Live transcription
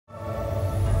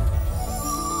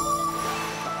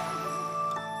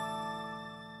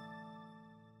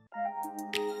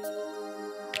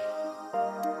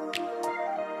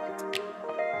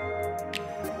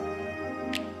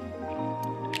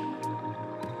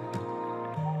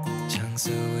橙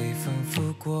色微风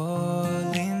拂过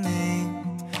黎明，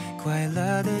快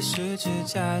乐的是只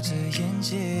眨着眼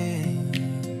睛。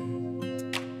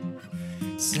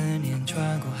思念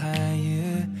穿过海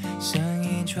域，声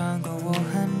音穿过我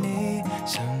和你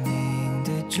生命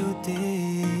的注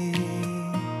定。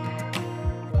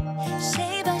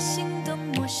谁把心动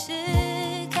模式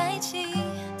开启？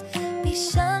闭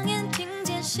上眼，听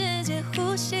见世界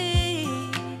呼吸。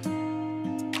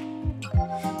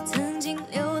曾经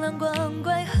流浪光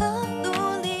怪和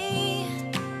努力，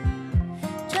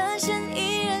转身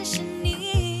依然是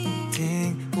你。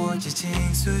听我激情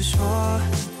诉说。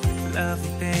Love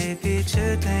you, baby，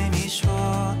 只对你说，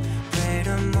对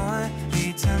的梦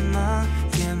里的梦，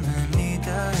填满你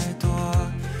的耳朵。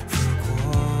如果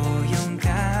勇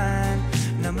敢，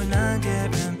能不能给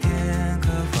人片刻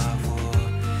花火，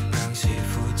让幸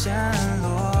福降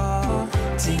落？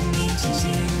听你轻轻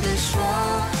地说，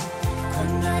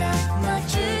困难那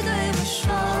只对我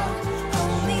说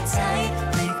 ，Hold me tight,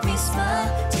 make me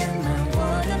smile， 填满我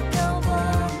的漂泊，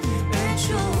日出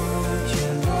月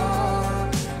落。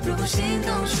如果心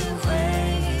动是会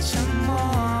沉默，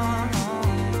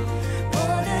我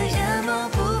的眼眸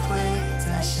不会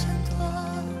再闪躲。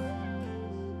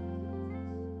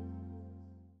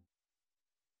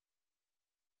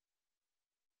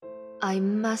I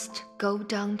must go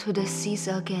down to the seas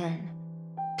again,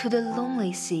 to the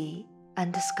lonely sea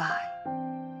and the sky.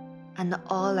 And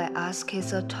all I ask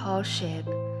is a tall ship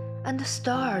and a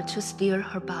star to steer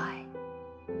her by.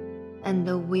 And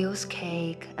the wheels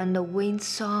cake, and the wind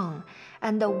song,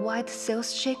 and the white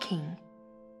sails shaking,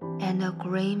 and a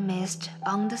gray mist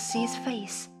on the sea's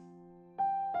face,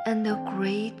 and the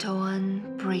gray dawn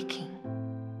breaking.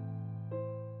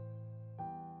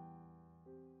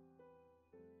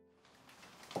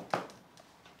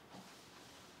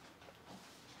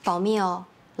 保密哦，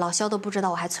老肖都不知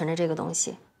道我还存着这个东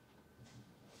西。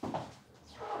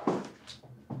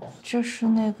这是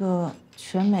那个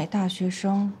全美大学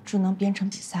生智能编程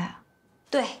比赛啊？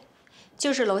对，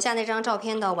就是楼下那张照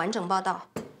片的完整报道。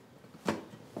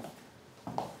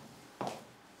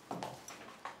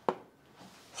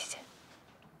谢谢。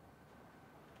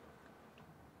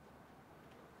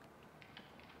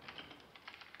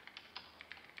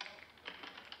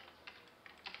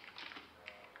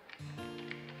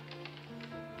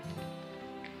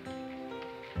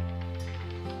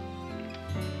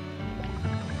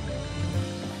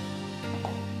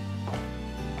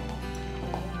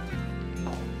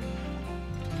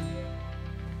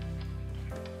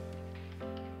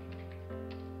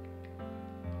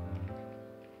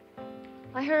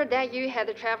I heard that you had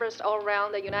traversed all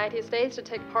around the United States to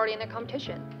take part in the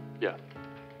competition. Yeah.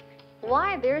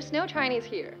 Why? There's no Chinese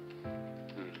here.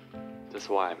 That's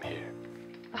why I'm here.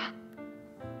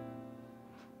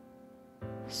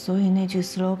 所以那句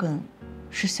slogan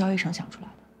是肖一成想出来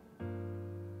的。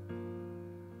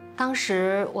当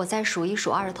时我在数一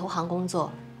数二的投行工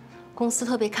作，公司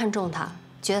特别看重他，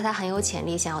觉得他很有潜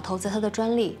力，想要投资他的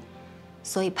专利，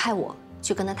所以派我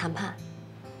去跟他谈判。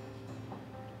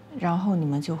然后你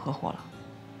们就合伙了。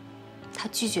他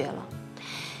拒绝了，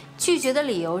拒绝的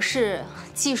理由是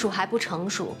技术还不成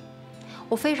熟。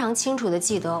我非常清楚地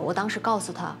记得，我当时告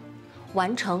诉他，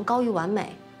完成高于完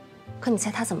美。可你猜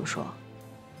他怎么说？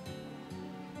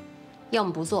要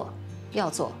么不做，要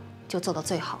做就做到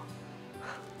最好。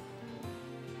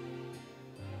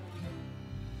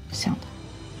像他。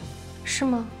是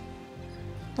吗？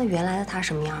那原来的他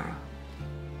什么样啊？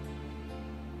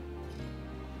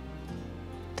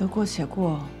得过且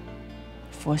过，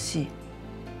佛系，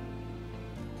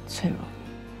脆弱。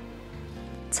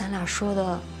咱俩说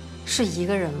的是一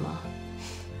个人吗？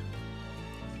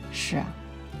是啊。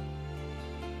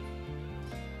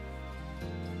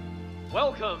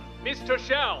Welcome, Mr.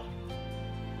 Xiao.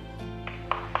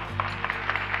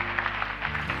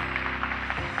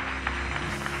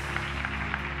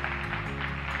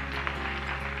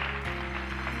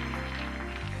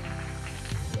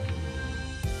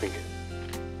 Thank you.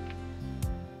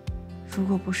 如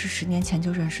果不是10年前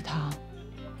就认识他，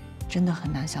真的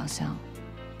很难想象，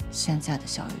现在的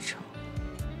肖一成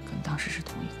跟当时是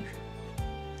同一个人。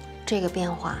这个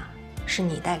变化是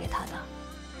你带给他的。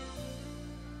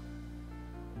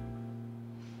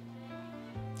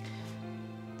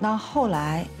那后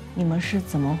来你们是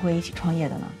怎么会一起创业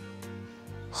的呢？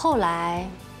后来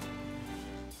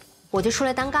我就出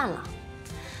来单干了，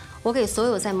我给所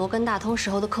有在摩根大通时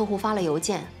候的客户发了邮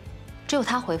件，只有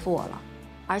他回复我了，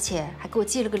而且还给我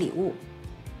寄了个礼物。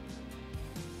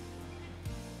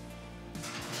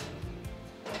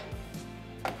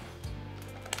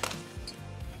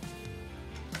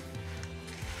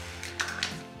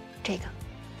这个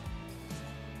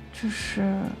这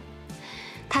是，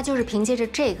他就是凭借着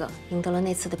这个赢得了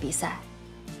那次的比赛，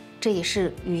这也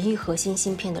是语义核心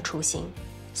芯片的雏形。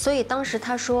所以当时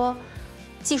他说，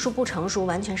技术不成熟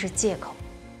完全是借口。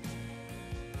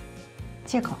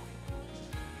借口？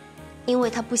因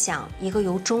为他不想一个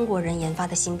由中国人研发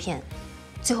的芯片，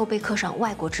最后被刻上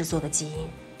外国制作的基因。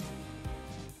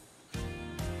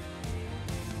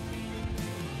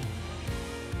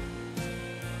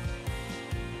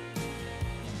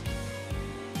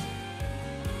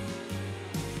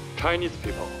 Chinese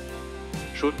people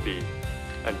should be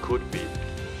and could be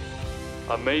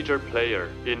a major player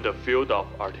in the field of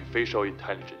artificial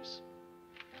intelligence.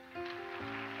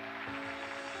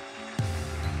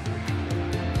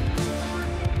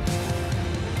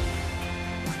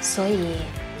 所以，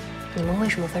你们为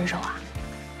什么分手啊？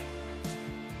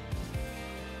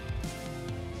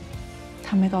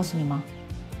他没告诉你吗？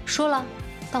说了，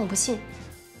但我不信。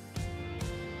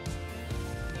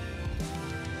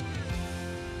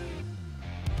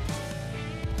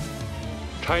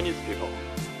 Chinese people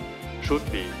should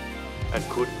be and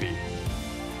could be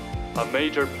a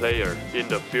major player in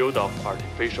the field of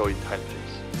artificial intelligence.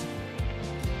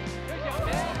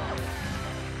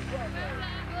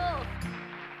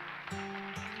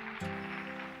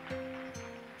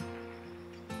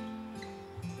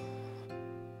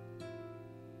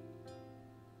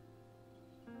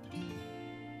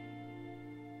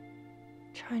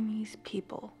 Chinese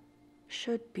people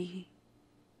should be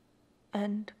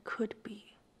and could be.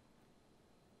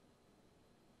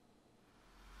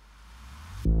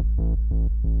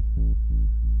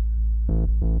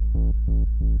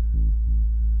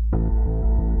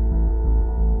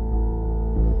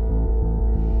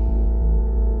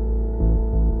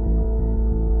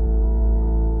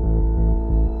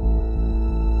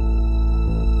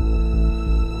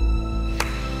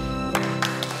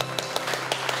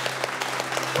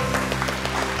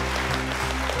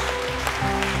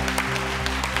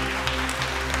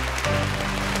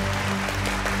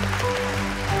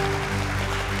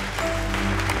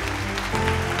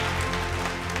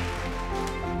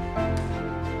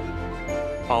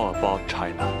 All about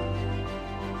China.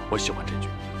 我喜欢这句。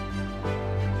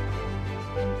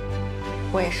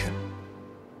我也是。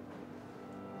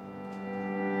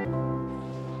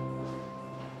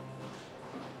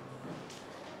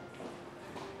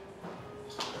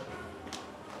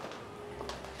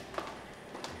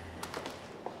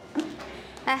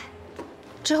哎，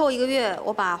之后1个月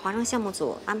我把华商项目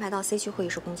组安排到 C 区会议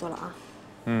室工作了啊。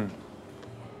嗯。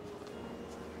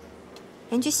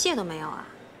连句谢都没有啊？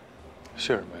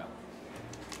 谢什么呀？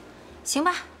行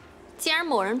吧，既然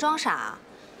某人装傻，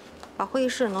把会议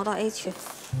室挪到 A 区。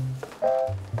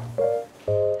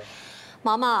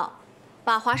毛毛，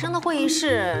把华生的会议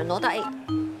室挪到 A。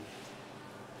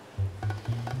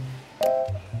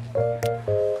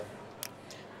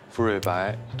傅瑞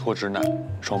白脱脂奶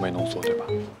双倍浓缩，对吧？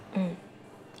嗯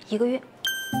，1个月。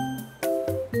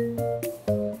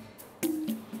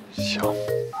行。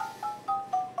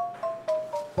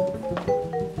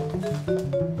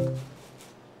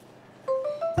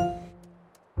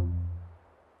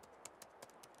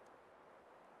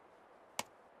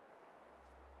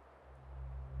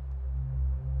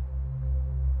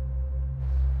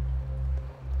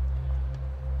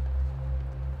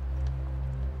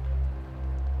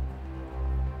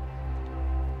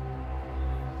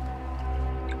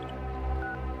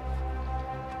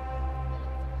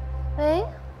 喂，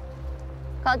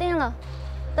搞定了，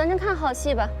等着看好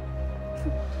戏吧。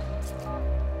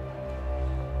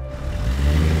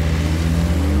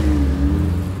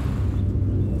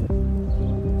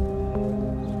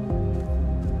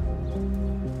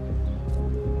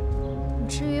你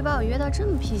至于把我约到这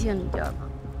么僻静的地儿吗？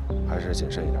还是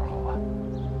谨慎一点好啊。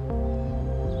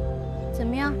怎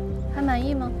么样，还满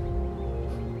意吗？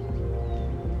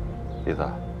李子，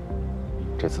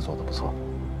这次做得不错。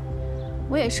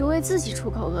 我也是为自己出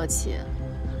口恶气，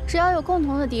只要有共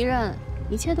同的敌人，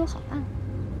一切都好办。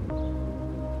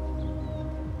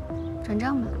转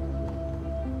账吧。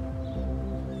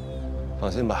放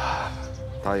心吧，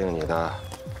答应你的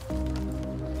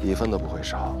，1分都不会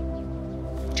少，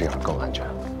这样更安全。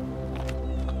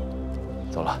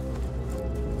走了。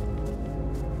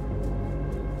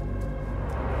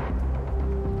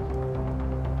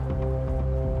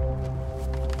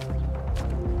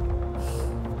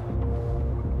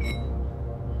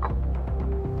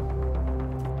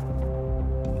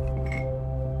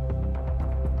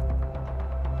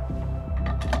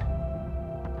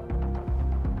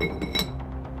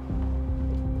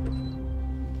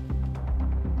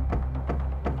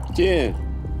进。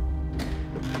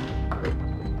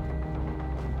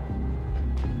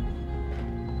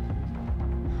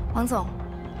王总，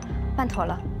办妥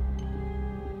了。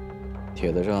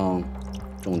帖子上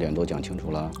重点都讲清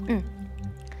楚了。嗯，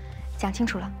讲清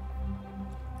楚了。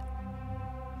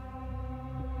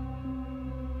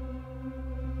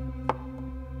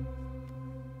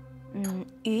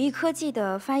语义科技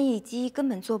的翻译机根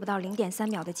本做不到0.3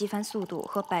秒的机翻速度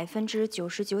和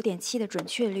99.7%的准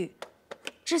确率。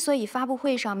之所以发布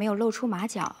会上没有露出马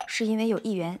脚，是因为有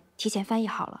议员提前翻译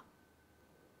好了。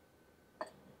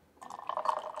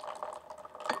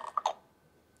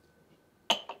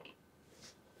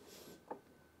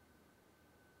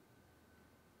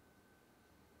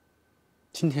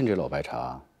今天这老白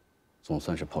茶，总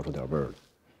算是泡出点味儿了。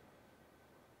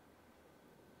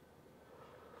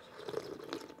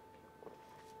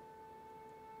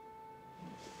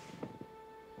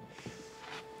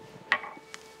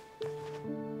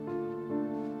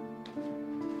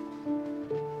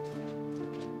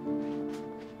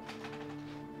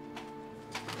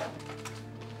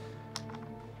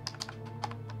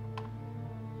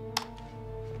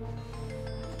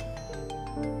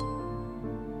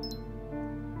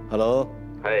Hello，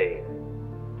 嘿，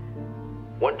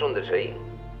观众的声音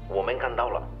我们看到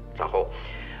了，然后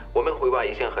我们会把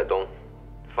一些合同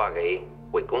发给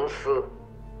贵公司。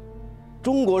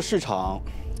中国市场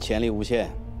潜力无限，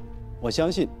我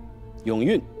相信永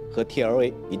运和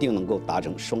TLA 一定能够达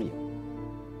成双赢。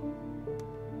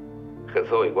合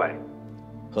作愉快，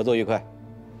合作愉快。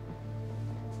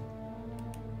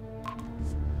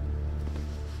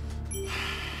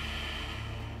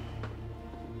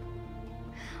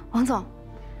王总，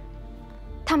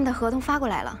他们的合同发过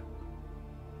来了。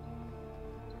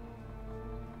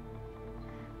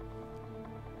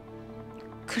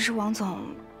可是王总，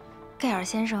盖尔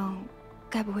先生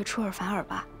该不会出尔反尔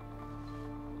吧？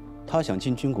他想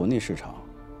进军国内市场，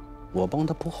我帮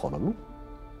他铺好了路，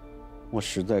我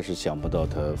实在是想不到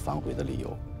他反悔的理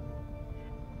由。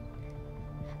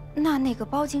那个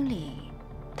包经理，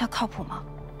他靠谱吗？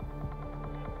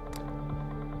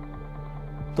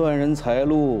断人财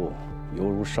路，犹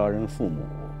如杀人父母。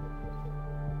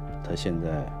他现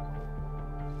在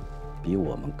比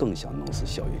我们更想弄死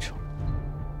肖一成。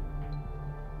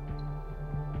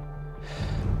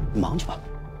你忙去吧。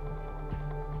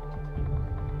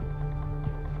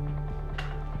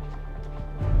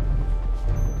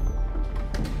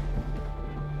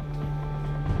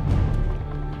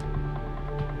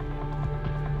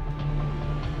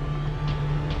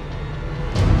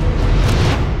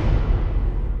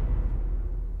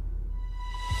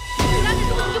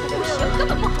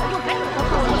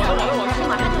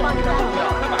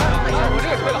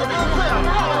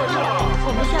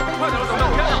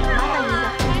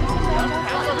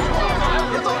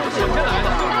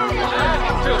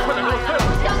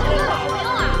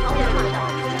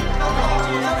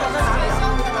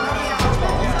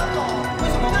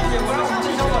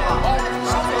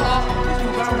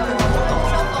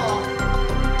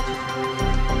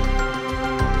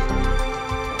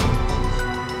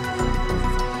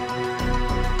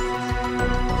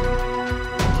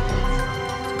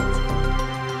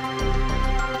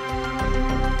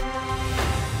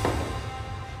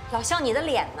老肖，你的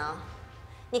脸呢？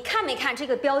你看没看这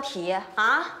个标题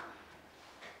啊？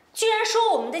居然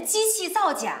说我们的机器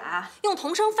造假，用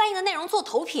同声翻译的内容做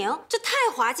投屏，这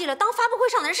太滑稽了！当发布会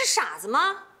上的人是傻子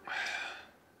吗？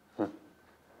哼，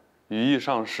语义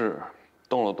上市，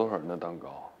动了多少人的蛋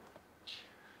糕？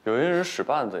有些人使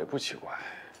绊子也不奇怪。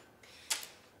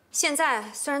现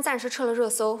在虽然暂时撤了热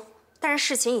搜，但是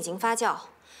事情已经发酵，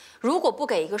如果不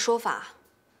给一个说法，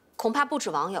恐怕不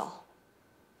止网友。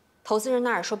 投资人那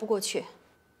儿也说不过去。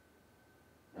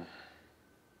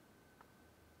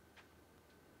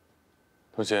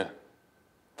杜鑫，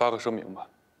发个声明吧。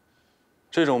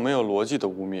这种没有逻辑的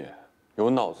污蔑，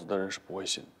有脑子的人是不会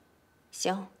信的。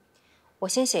行，我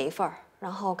先写一份，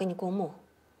然后给你公布。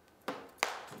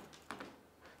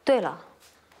对了，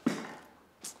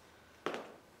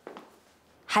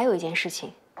还有一件事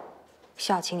情，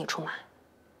需要请你出马。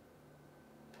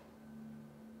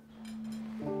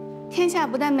 天下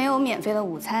不但没有免费的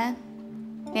午餐，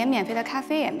连免费的咖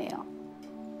啡也没有。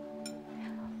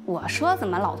我说怎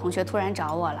么老同学突然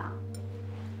找我了？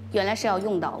原来是要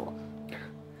用到我。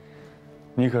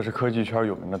你可是科技圈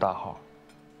有名的大号，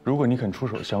如果你肯出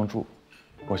手相助，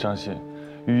我相信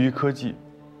语义科技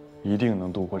一定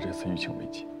能度过这次疫情危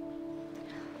机。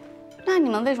那你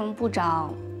们为什么不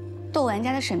找斗玩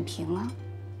家的沈平啊？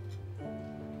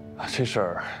这事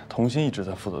儿童心一直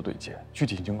在负责对接，具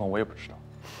体情况我也不知道。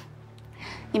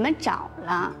 你们找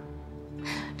了，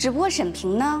只不过沈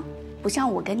平呢，不像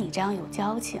我跟你这样有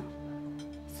交情，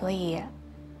所以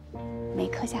没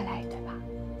磕下来，对吧？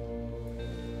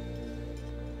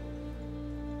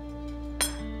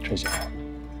是小，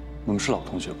我们是老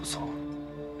同学不错，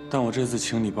但我这次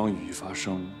请你帮雨衣发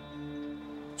声，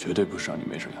绝对不是让你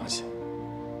昧着良心。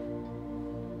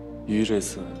雨衣这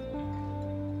次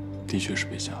的确是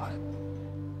被陷害。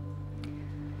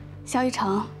肖一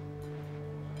成，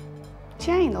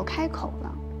既然你都开口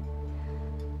了，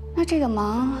那这个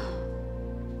忙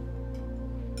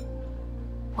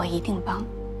我一定帮。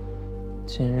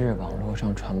近日网络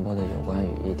上传播的有关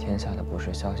语译天下的不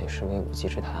实消息实为无稽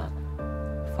之谈。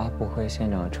发布会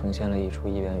现场呈现了一出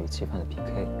议员与期盼的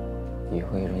PK， 与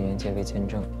会人员皆为见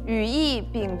证。语译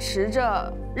秉持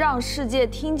着让世界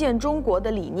听见中国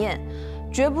的理念，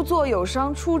绝不做有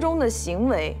伤初衷的行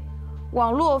为。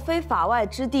网络非法外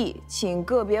之地，请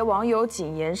个别网友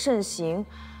谨言慎行。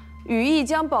语译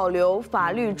将保留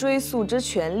法律追诉之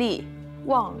权利，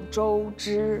望周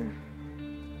知。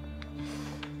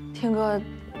天哥，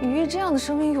语译这样的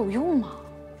声明有用吗？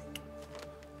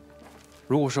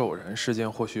如果是偶然事件，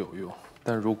或许有用，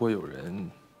但如果有人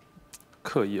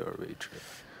刻意而为之，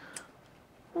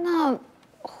那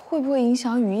会不会影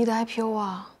响语译的 IPO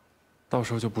啊？到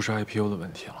时候就不是 IPO 的问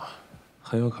题了，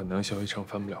很有可能肖一成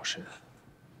翻不了身。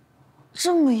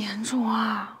这么严重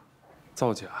啊？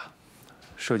造假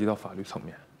涉及到法律层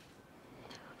面。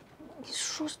你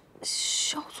说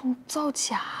肖总造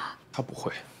假？他不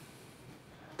会，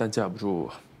但架不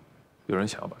住有人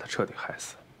想要把他彻底害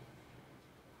死。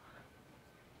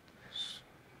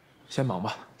先忙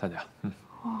吧，大家。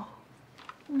哦，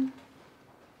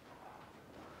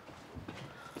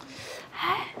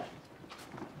哎，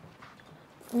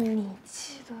你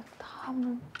记得他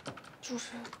们就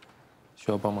是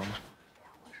需要帮忙吗？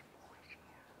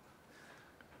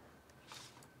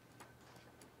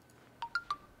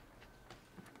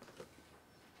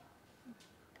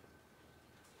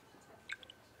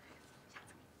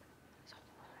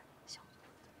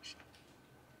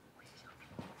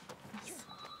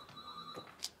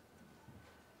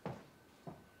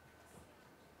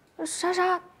莎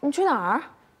莎，你去哪儿？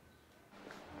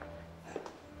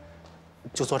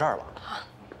就坐这儿吧。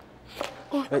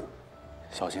哎，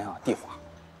小心啊，地滑。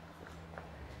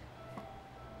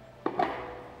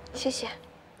谢谢。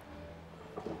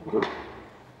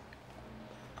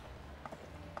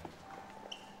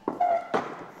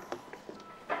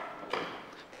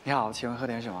你好，请问喝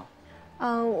点什么？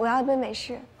我要一杯美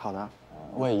式。好的，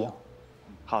我也一样。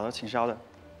好的，请稍等。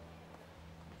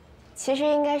其实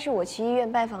应该是我去医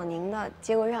院拜访您的，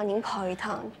结果让您跑一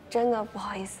趟，真的不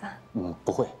好意思。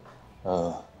不会，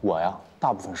我呀，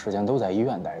大部分时间都在医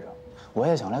院待着，我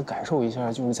也想来感受一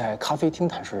下，就是在咖啡厅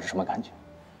谈事是什么感觉。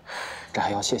这还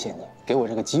要谢谢你给我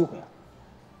这个机会啊。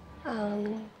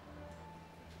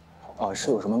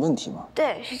是有什么问题吗？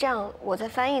对，是这样，我在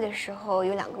翻译的时候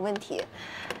有2个问题。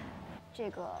这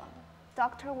个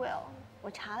Dr. Will， 我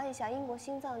查了一下，英国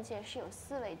心脏界是有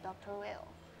4位 Dr. Will。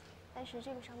但是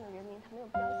这个上面人名它没有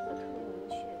标注的特别明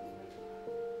确。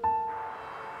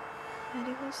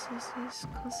Medical thesis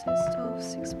consists of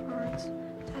 6 parts.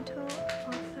 Title,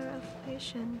 author,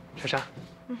 affiliation. 莎莎。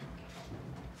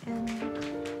And.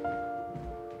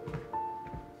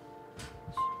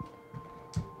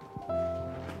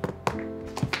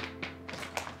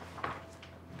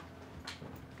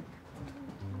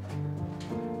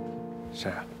 谁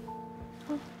啊？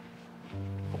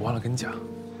我忘了跟你讲。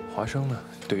华生呢，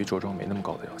对于着装没那么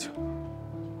高的要求。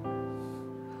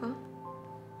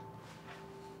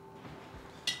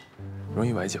容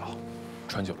易崴脚，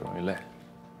穿久了容易累。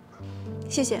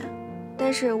谢谢，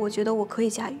但是我觉得我可以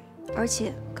驾驭，而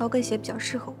且高跟鞋比较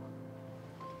适合我。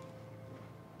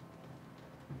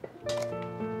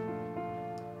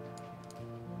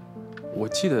我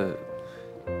记得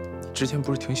你之前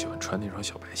不是挺喜欢穿那双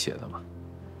小白鞋的吗？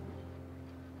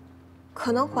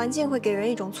可能环境会给人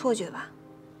一种错觉吧。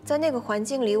在那个环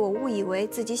境里，我误以为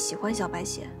自己喜欢小白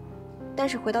鞋，但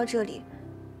是回到这里，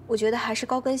我觉得还是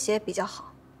高跟鞋比较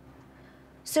好。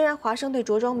虽然华生对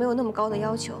着装没有那么高的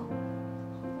要求，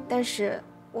但是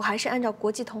我还是按照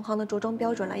国际同行的着装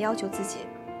标准来要求自己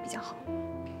比较好。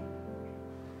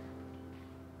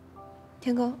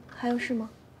天哥，还有事吗？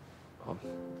哦，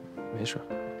没事。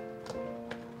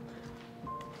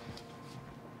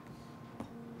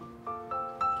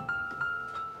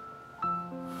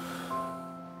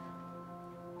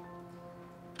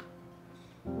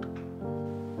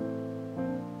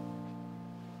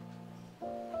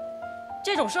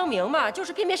这种声明嘛，就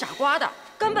是骗傻瓜的，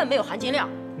根本没有含金量。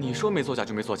你说没作假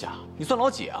就没作假，你算老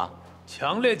几啊？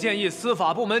强烈建议司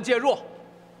法部门介入。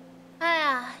哎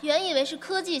呀，原以为是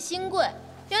科技新贵，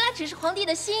原来只是皇帝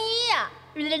的新衣呀！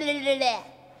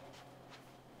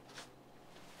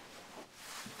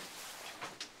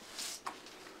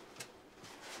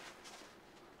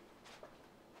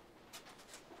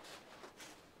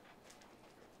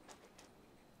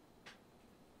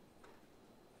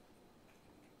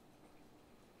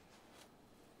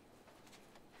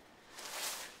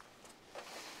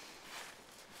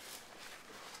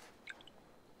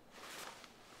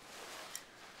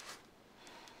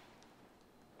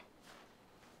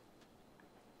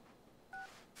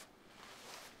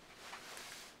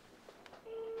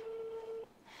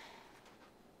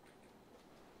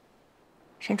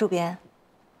沈主编，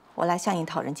我来向你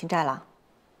讨人情债了。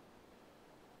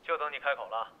就等你开口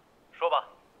了，说吧，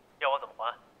要我怎么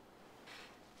还？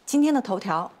今天的头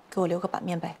条给我留个版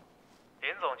面呗。林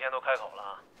总监都开口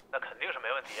了，那肯定是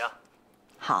没问题啊。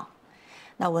好，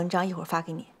那文章一会儿发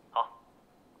给你。好。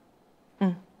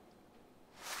嗯。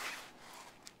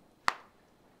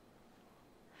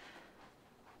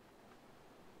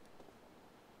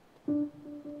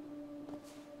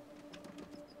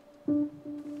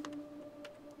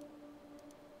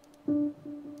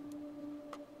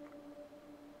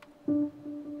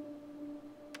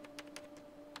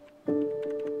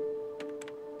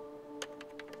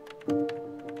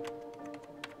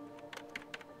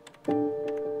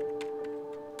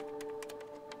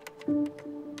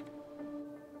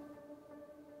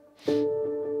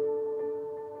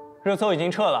热搜已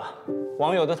经撤了，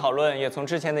网友的讨论也从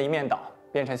之前的一面倒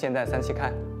变成现在3期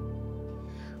刊。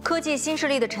科技新势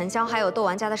力的陈潇还有豆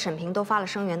玩家的沈平都发了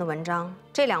声援的文章，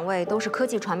这2位都是科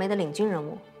技传媒的领军人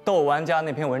物。豆玩家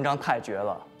那篇文章太绝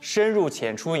了，深入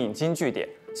浅出，引经据典，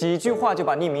几句话就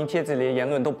把匿名帖子里的言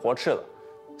论都驳斥了。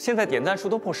现在点赞数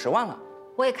都破10万了。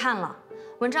我也看了，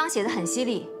文章写得很犀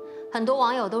利，很多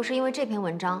网友都是因为这篇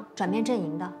文章转变阵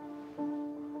营的。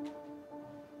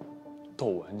豆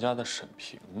玩家的沈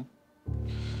平，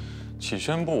起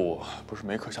宣部不是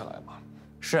没磕下来吗？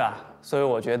是啊，所以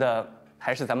我觉得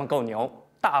还是咱们够牛，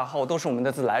大号都是我们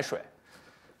的自来水。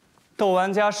豆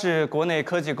玩家是国内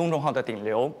科技公众号的顶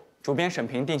流，主编沈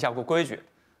平定下过规矩：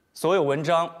所有文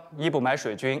章1不买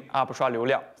水军，2不刷流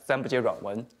量，3不接软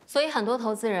文。所以很多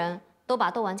投资人都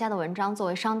把豆玩家的文章作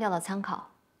为商调的参考。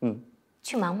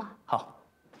去忙吧。好。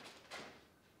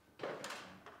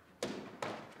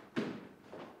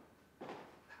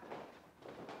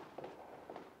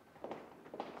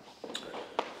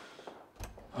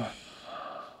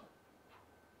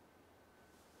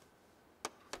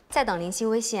在等林夕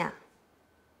微信啊。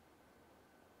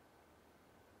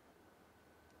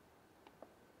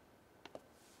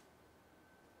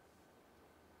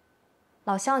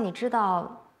老肖，你知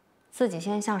道自己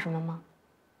现在像什么吗？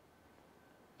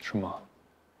什么？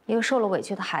一个受了委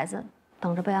屈的孩子，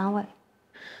等着被安慰。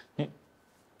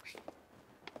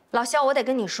老肖，我得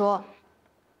跟你说，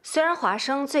虽然华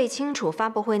生最清楚发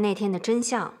布会那天的真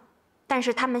相，但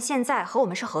是他们现在和我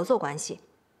们是合作关系，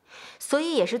所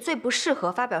以也是最不适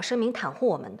合发表声明袒护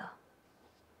我们的。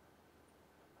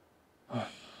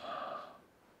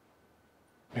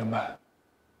明白。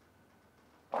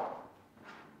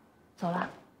走了。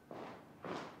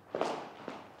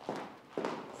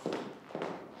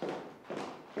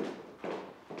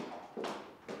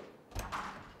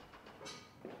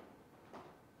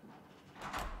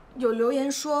有留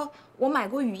言说我买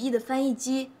过语义的翻译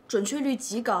机，准确率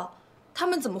极高，他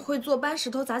们怎么会做搬石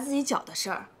头砸自己脚的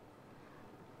事儿？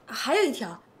还有一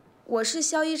条，我是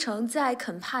肖一成在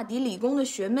肯帕迪理工的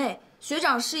学妹，学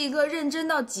长是一个认真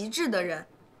到极致的人，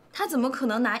他怎么可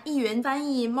能拿1元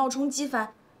翻译冒充机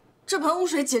翻？这盆污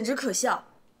水简直可笑。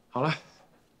好了，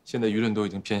现在舆论都已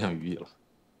经偏向语义了。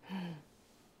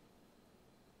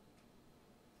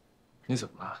你怎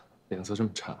么了？脸色这么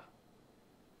差，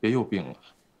别又病了，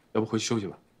要不回去休息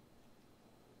吧。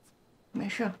没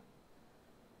事，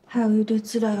还有一堆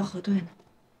资料要核对呢。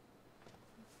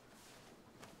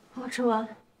好，吃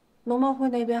完。农贸会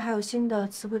那边还有新的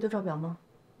词汇对照表吗？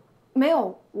没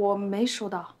有，我没收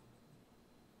到。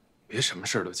别什么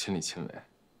事都亲力亲为，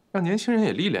让年轻人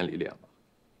也历练历练吧。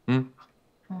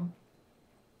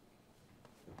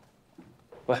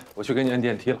喂，我去给你摁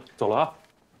电梯了，走了啊。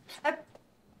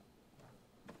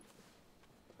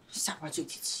下班就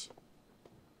提起。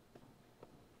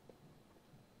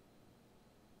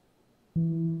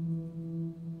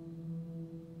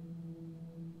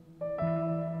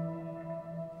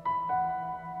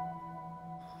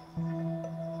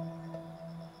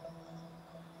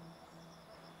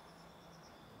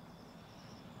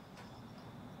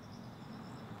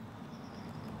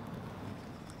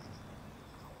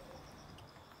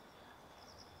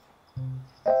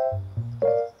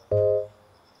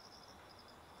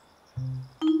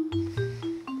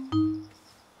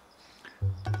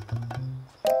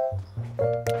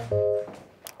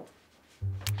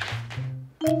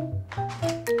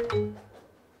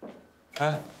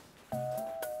哎，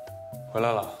回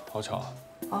来了，好巧。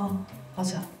哦，好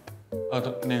巧。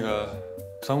对，那个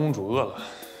三公主饿了，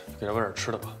给她喂点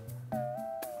吃的吧。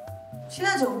现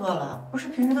在就饿了，不是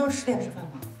平时都是10点吃饭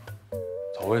吗？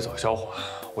早喂早消化，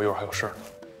我一会儿还有事儿呢。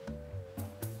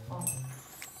好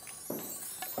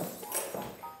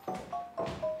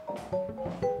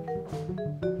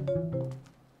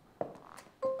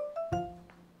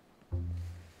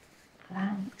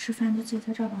啦，你不吃饭就自己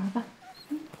在这儿玩吧。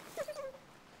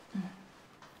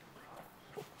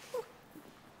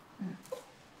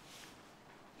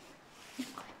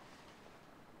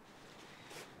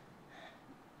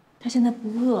现在不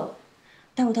饿，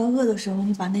待会他饿的时候，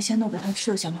你把那些弄给他吃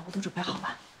的小苗我都准备好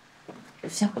了。我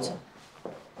先回去了。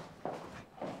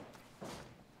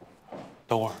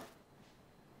等会儿。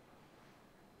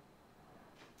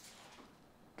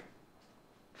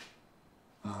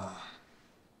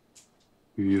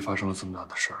于发生了这么大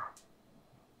的事儿，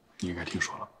你应该听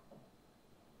说了吧？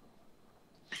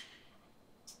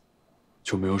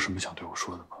就没有什么想对我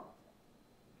说的吗？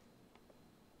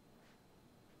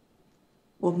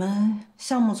我们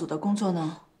项目组的工作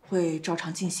呢，会照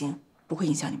常进行，不会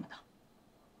影响你们的。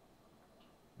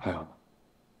还有呢？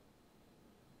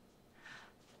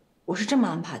我是这么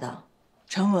安排的：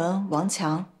陈文、王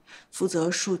强负责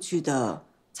数据的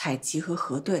采集和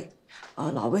核对，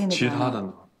老魏那边。其他的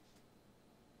呢？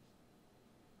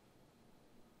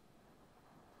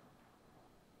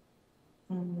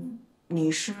你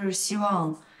是希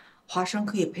望华生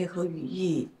可以配合语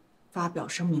义发表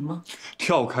声明吗？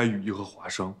跳开语义和华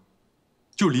生，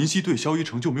就林夕对肖一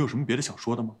成就没有什么别的想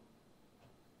说的吗？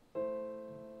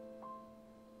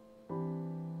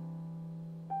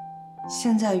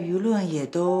现在舆论也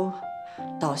都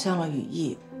导向了语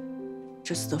义，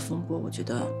这次的风波，我觉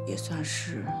得也算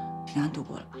是平安度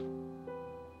过了吧。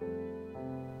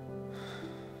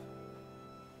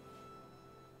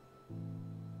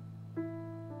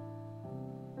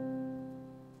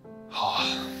好啊，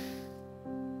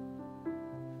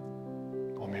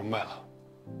我明白了。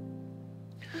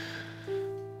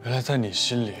原来在你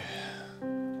心里，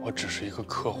我只是一个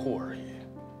客户而已。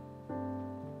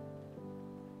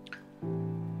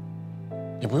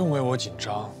你不用为我紧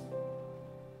张，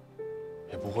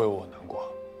也不会为我难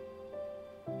过。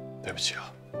对不起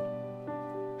啊，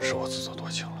是我自作多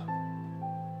情了。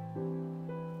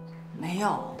没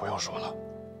有，不用说了，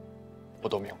我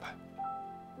都明白。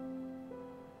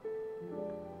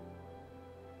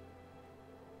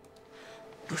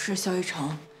不是肖一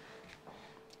成，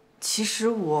其实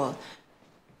我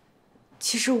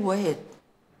也。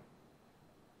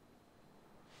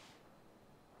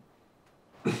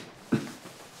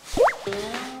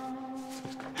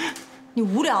你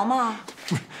无聊吗？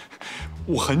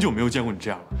我很久没有见过你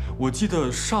这样了。我记得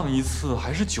上一次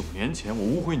还是9年前，我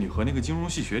误会你和那个金融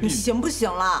系学弟。你行不行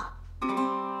了？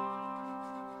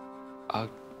啊，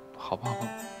好吧，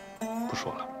不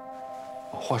说了。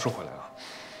话说回来啊，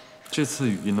这次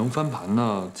语义能翻盘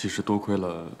呢，其实多亏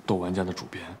了豆玩家的主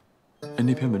编。哎，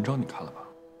那篇文章你看了吧？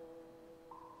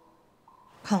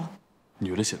看了。你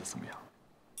觉得写的怎么样？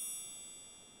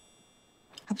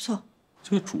还不错。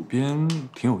这个主编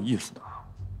挺有意思的啊，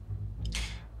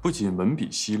不仅文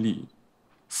笔犀利，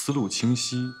思路清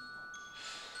晰，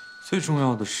最重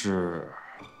要的是，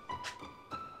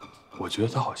我觉得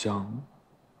他好像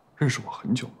认识我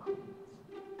很久了，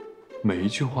每一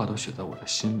句话都写在我的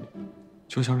心里，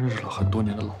就像认识了很多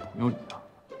年的老朋友一样。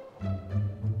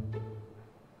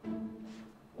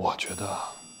我觉得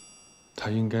他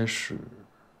应该是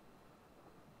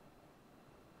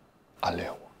暗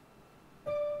恋我。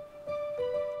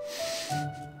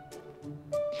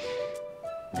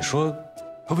你说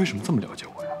他为什么这么了解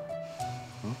我呀？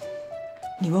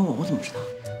你问我，我怎么知道？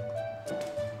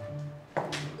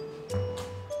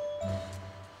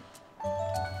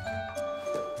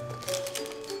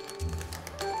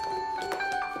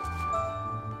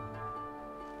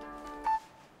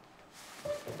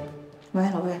喂，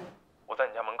老魏。我在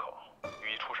你家门口，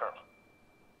雨衣出事了。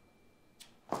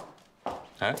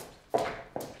哎，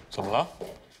怎么了？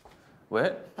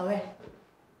喂，老魏。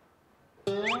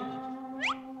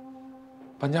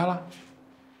搬家了？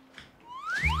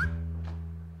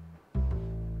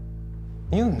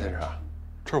你怎么在这儿？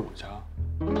这是我家。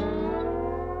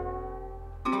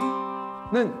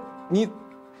那你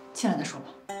进来再说吧。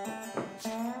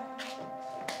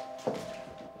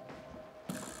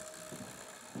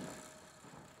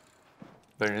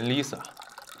本人 Lisa，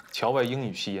 侨外英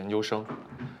语系研究生，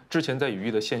之前在语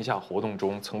义的线下活动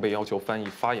中曾被要求翻译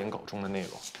发言稿中的内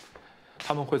容，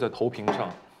他们会在投屏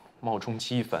上冒充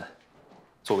机翻。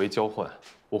作为交换，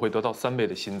我会得到3倍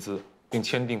的薪资，并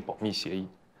签订保密协议。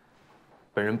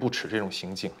本人不耻这种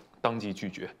行径，当即拒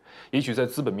绝。也许在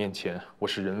资本面前，我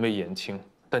是人微言轻，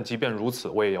但即便如此，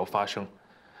我也要发声。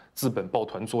资本抱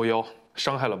团作妖，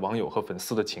伤害了网友和粉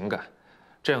丝的情感，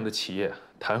这样的企业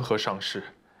谈何上市，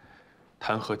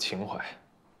谈何情怀？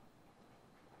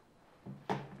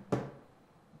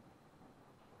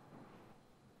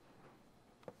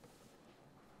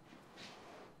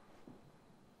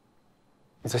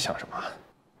你在想什么？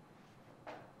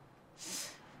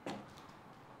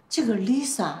这个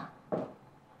Lisa，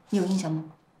 你有印象吗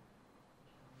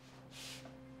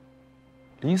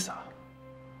 ？Lisa，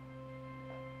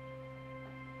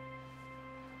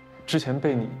 之前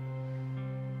被你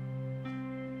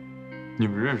你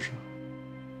们认识？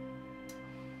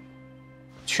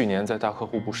去年在大客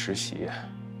户部实习，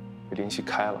被林夕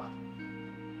开了。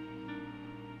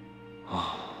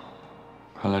啊，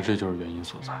看来这就是原因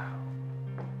所在啊。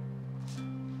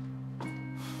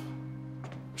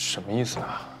什么意思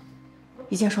啊？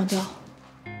一箭双雕。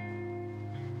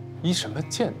一什么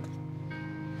箭？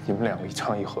你们两个一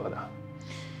唱一和的。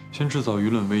先制造舆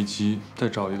论危机，再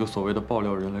找一个所谓的爆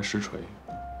料人来实锤，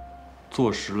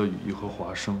坐实了语义和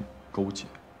华生勾结。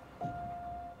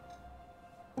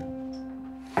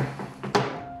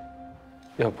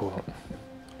要不，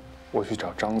我去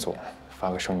找张总发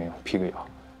个声明，辟个谣。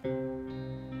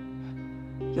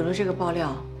有了这个爆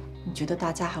料，你觉得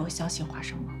大家还会相信华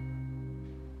生吗？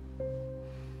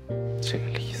这个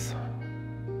Lisa，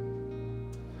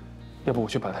要不我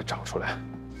去把她找出来。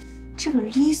这个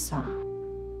Lisa，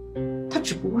她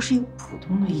只不过是一个普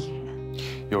通的艺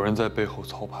人。有人在背后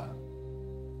操盘，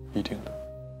一定的。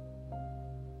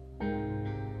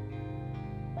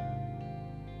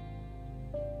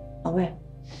老魏，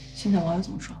现在网友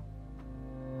怎么说？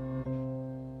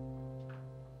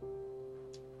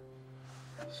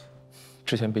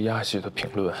之前被压下去的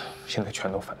评论，现在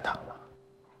全都反弹了。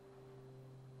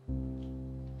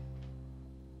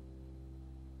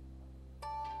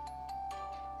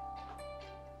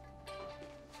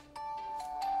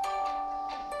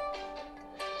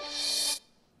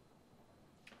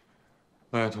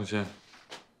哎，童心，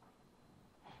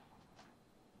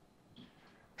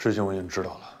事情我已经知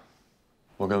道了，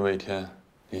我跟魏天、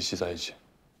林夕在一起，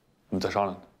我们再商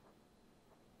量呢。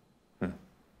嗯，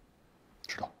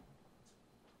知道。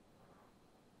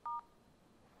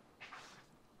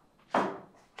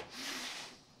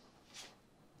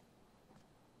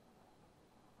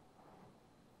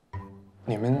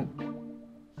你们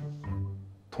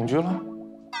同居了？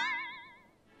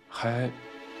还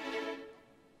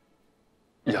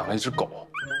养了一只狗？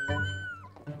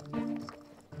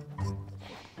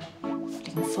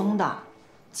林峰的，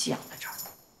寄养在这儿。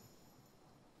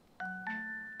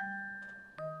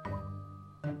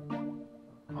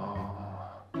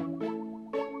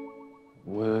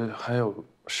我还有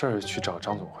事儿去找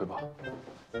张总汇报。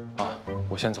啊，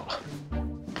我先走了。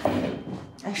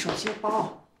哎，手机和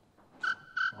包。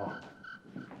哦。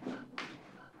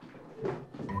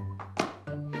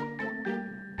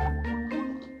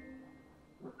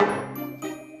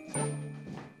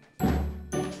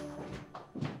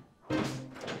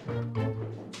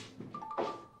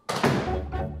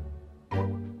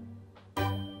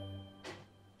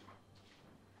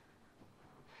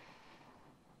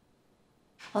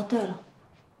哦，对了，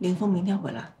林峰明天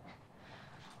回来。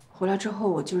回来之后，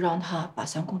我就让他把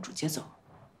三公主接走。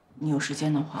你有时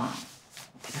间的话，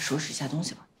给他收拾一下东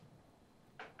西吧。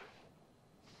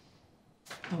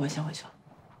那我先回去了。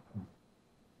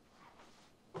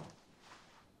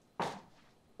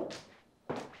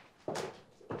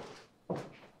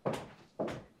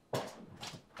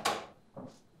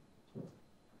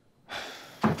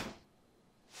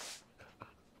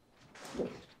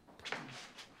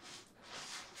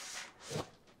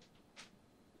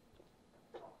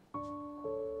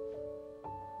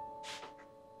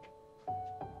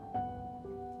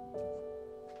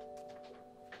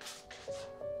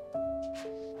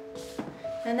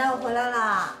奶奶，我回来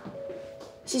啦。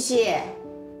西西，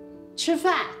吃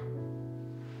饭。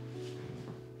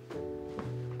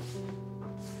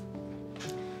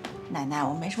奶奶，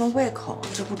我没什么胃口，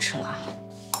就不吃了。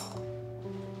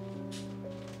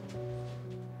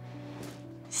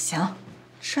行，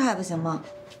吃还不行吗？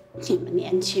你们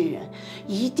年轻人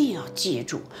一定要记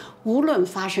住，无论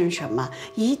发生什么，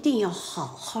一定要好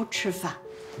好吃饭。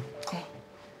对。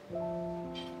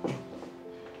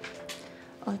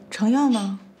程耀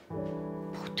呢？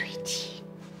不对劲。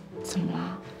怎么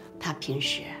了？他平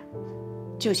时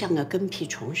就像个跟屁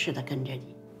虫似的跟着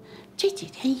你，这几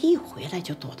天一回来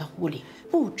就躲到屋里，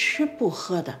不吃不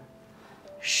喝的。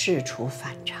事出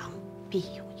反常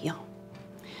必有妖。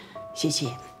西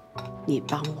西，你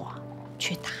帮我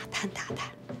去打探打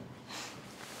探。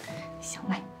行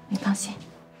嘞，你放心。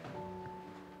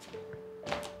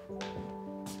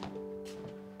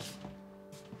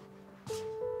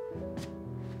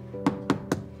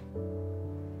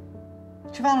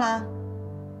吃饭啦？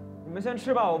你们先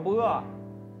吃吧，我不饿。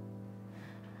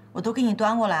我都给你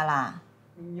端过来了。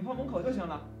你放门口就行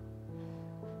了。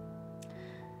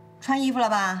穿衣服了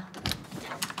吧？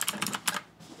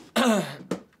干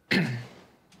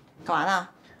嘛呢？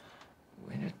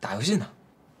我这打游戏呢。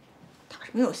打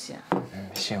什么游戏？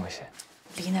新游戏。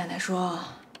李奶奶说，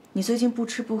你最近不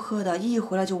吃不喝的，一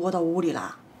回来就窝到屋里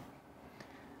了。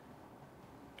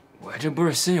我这不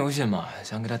是新游戏吗？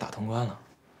想给他打通关了。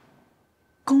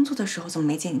工作的时候怎么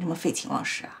没见你这么废寝忘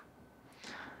食啊？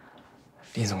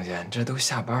李总监，这都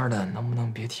下班了，能不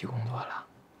能别提工作了？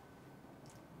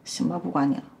行吧，不管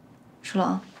你了，吃了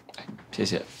啊。谢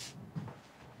谢。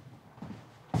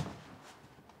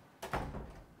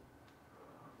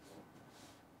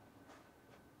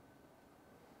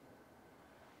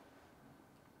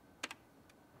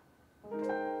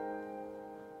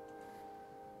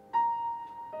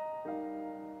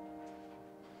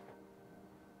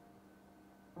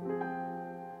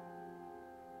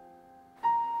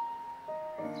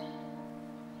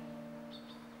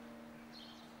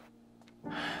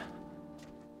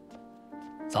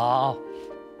早，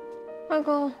二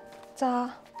公，早。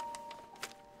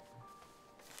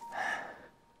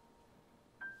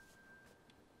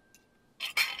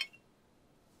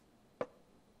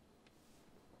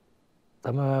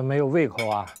怎么没有胃口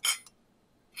啊？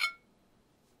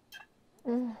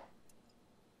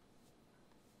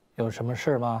有什么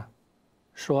事吗？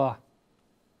说。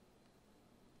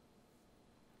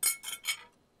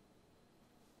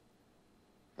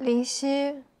林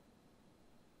夕，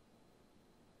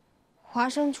华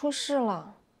生出事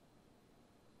了。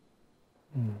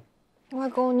外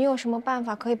公，你有什么办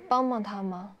法可以帮帮他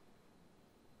吗？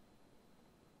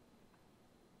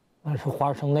那是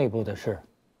华生内部的事。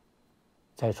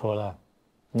再说了，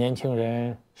年轻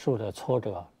人受了挫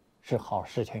折是好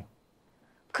事情。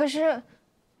可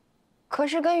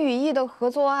是跟语义的合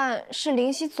作案是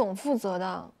林夕总负责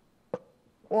的，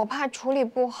我怕处理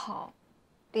不好，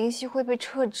林夕会被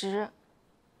撤职。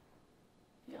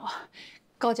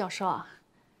高教授啊，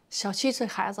小七这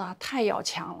孩子啊太要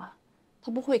强了，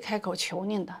他不会开口求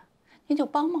您的，您就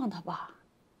帮帮他吧。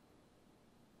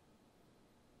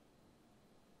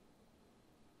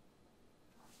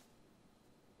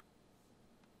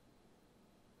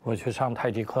我去上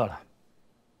太极课了。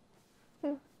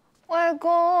外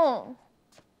公，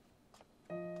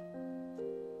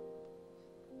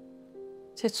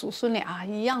这祖孙俩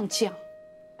一样犟。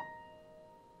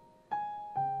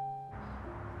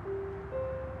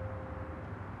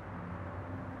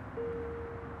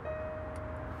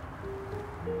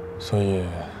所以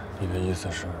你的意思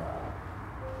是？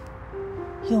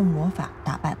用魔法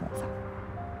打败魔法。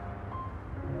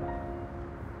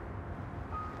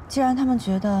既然他们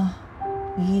觉得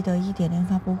语义的1.0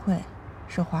发布会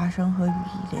是华生和语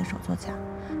义联手作假，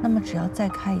那么只要再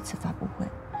开一次发布会，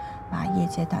把业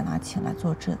界大拿请来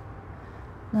作证，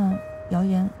那谣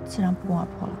言自然不攻而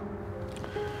破了。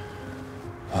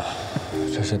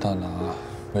这些大拿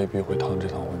未必会趟这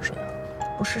趟浑水啊。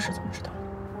不试试怎么知道？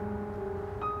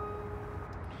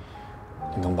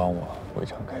你能帮我为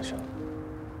场开声？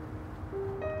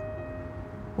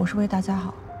我是为大家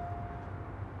好。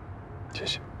谢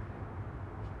谢。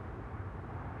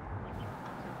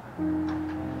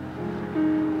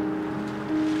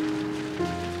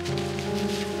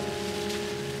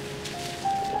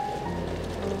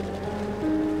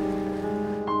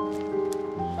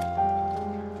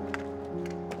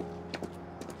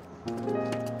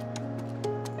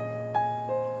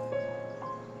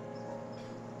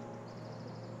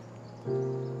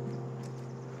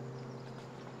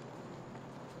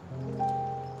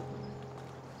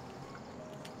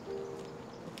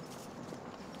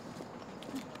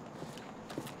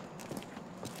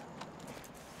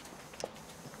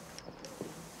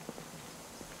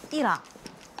易老，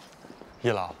易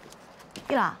老，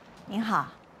易老，您好。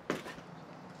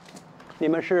你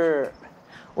们是？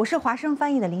我是华生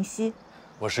翻译的林夕。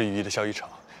我是语义的肖一成，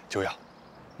久仰。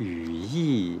语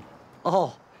义，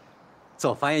哦，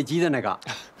做翻译机的那个。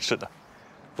是的。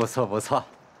不错不错。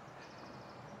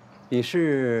你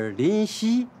是林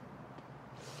夕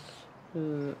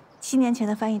？7年前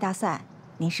的翻译大赛，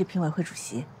您是评委会主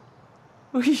席。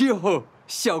哎呦，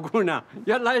小姑娘，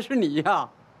原来是你呀！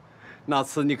那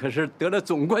次你可是得了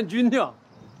总冠军呀！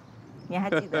您还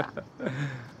记得？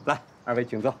来，二位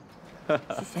请坐。谢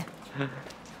谢。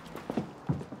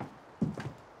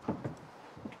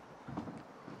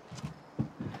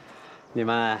你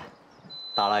们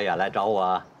大老远来找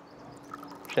我，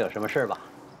是有什么事吧？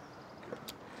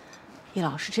易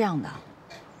老，是这样的，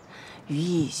语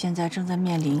义现在正在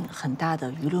面临很大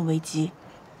的舆论危机，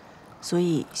所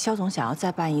以肖总想要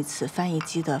再办一次翻译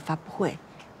机的发布会，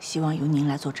希望由您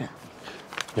来坐镇。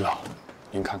易老，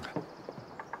您看看。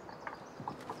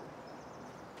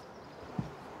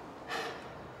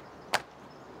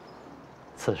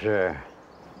此事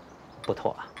不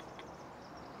妥。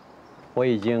我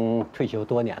已经退休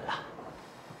多年了。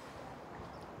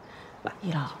来，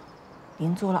易老，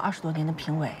您做了20多年的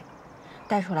评委，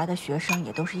带出来的学生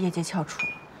也都是业界翘楚，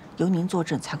由您坐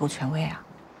镇才够权威啊。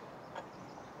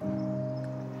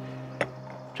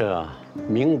这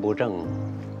名不正，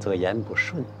则言不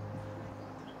顺，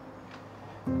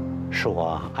是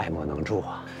我爱莫能助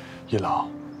啊。一郎，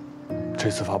这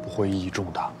次发布会意义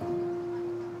重大。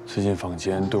最近坊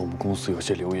间对我们公司有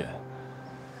些流言，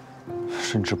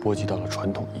甚至波及到了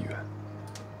传统医院。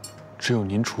只有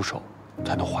您出手，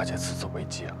才能化解此次危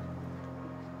机啊。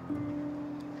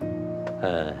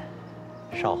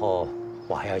稍后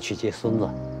我还要去接孙子，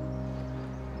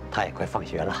他也快放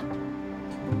学了。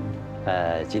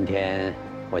今天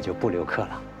我就不留课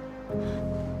了。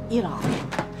一郎，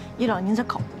您在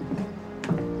搞？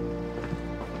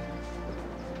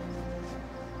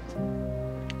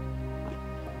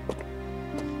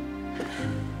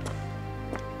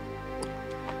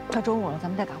快中午了，咱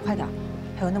们再赶快点，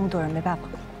还有那么多人，没办法。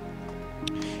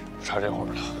不差这会儿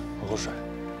了，喝口水。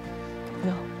不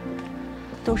用，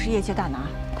都是业界大拿，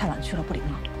太晚去了不礼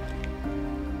貌。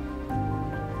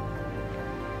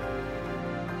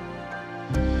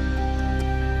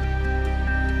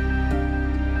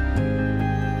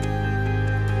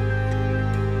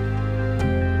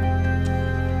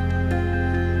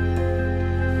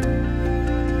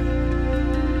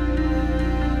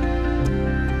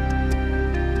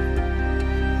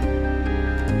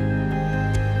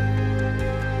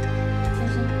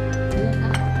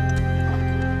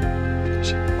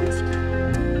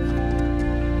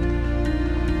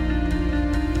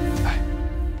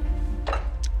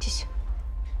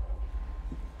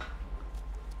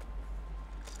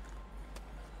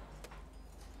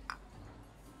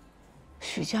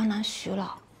许江南徐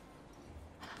老，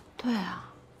对啊，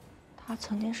他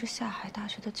曾经是下海大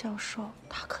学的教授，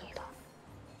他可以的。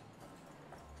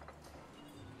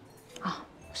啊，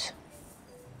不是，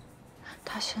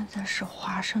他现在是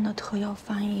华生的特邀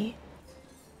翻译，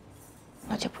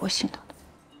老姐不会信他的。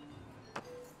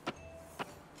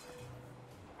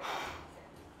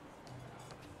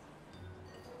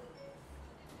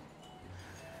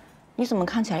你怎么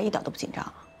看起来一点都不紧张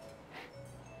啊？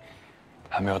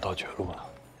还没有到绝路呢。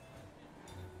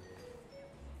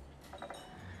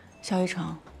肖一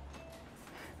成，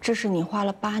这是你花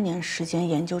了8年时间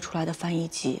研究出来的翻译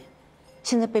机，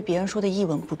现在被别人说的一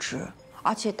文不值，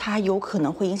而且它还有可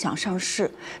能会影响上市，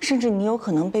甚至你有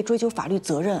可能被追究法律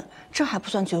责任，这还不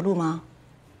算绝路吗？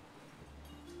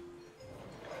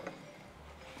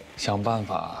想办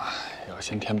法也要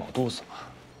先填饱肚子嘛。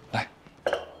来。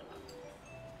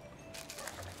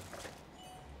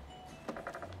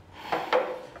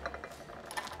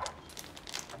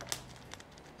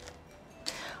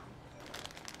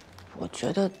我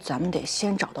觉得咱们得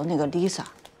先找到那个 Lisa，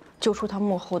 揪出她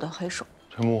幕后的黑手。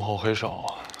这幕后黑手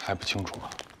还不清楚吗？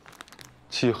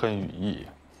既恨羽翼，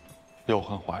又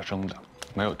恨华生的，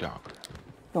没有第二个人。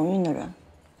荣运的人。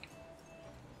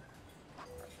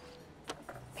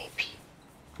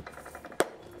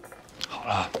好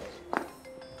了。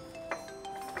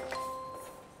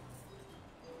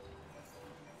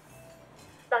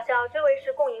老肖，这位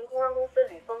是共赢公关公司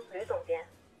吕峰吕总监。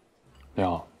你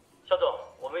好。肖总，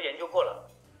我们研究过了，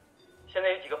现在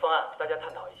有几个方案，大家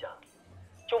探讨一下。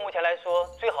就目前来说，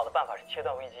最好的办法是切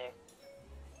断危机。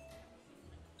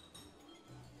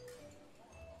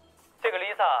这个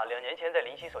Lisa 2年前在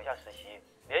林夕手下实习，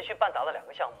连续办砸了2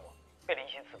个项目，被林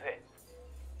夕辞退。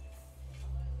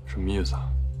什么意思啊？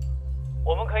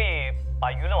我们可以把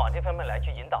舆论往这方面来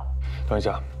去引导。等一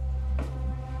下。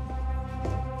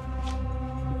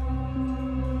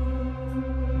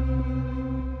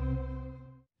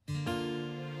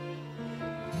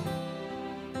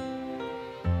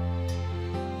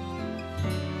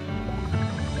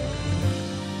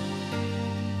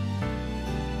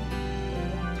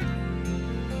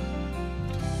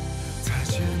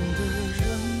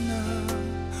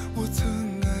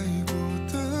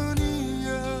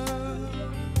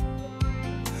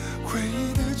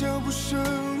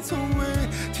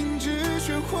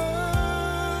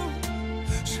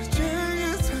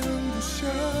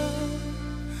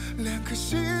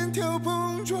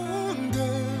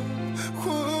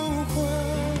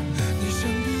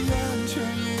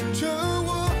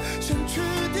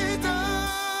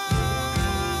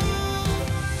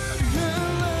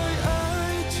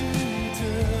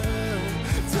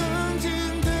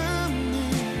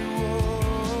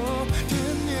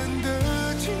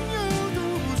情有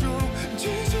独钟，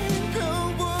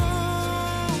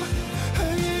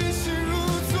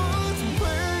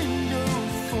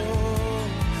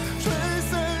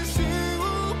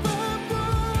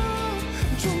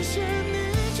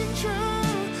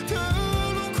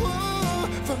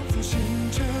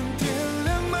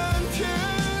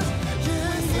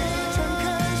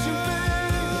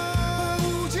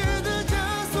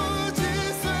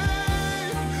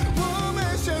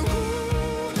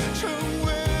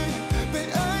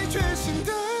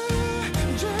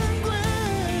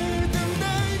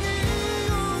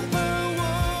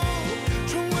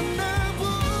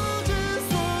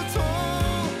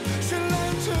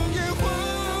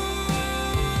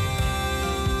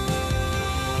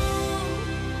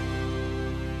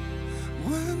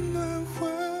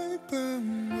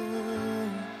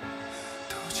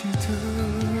记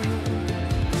得。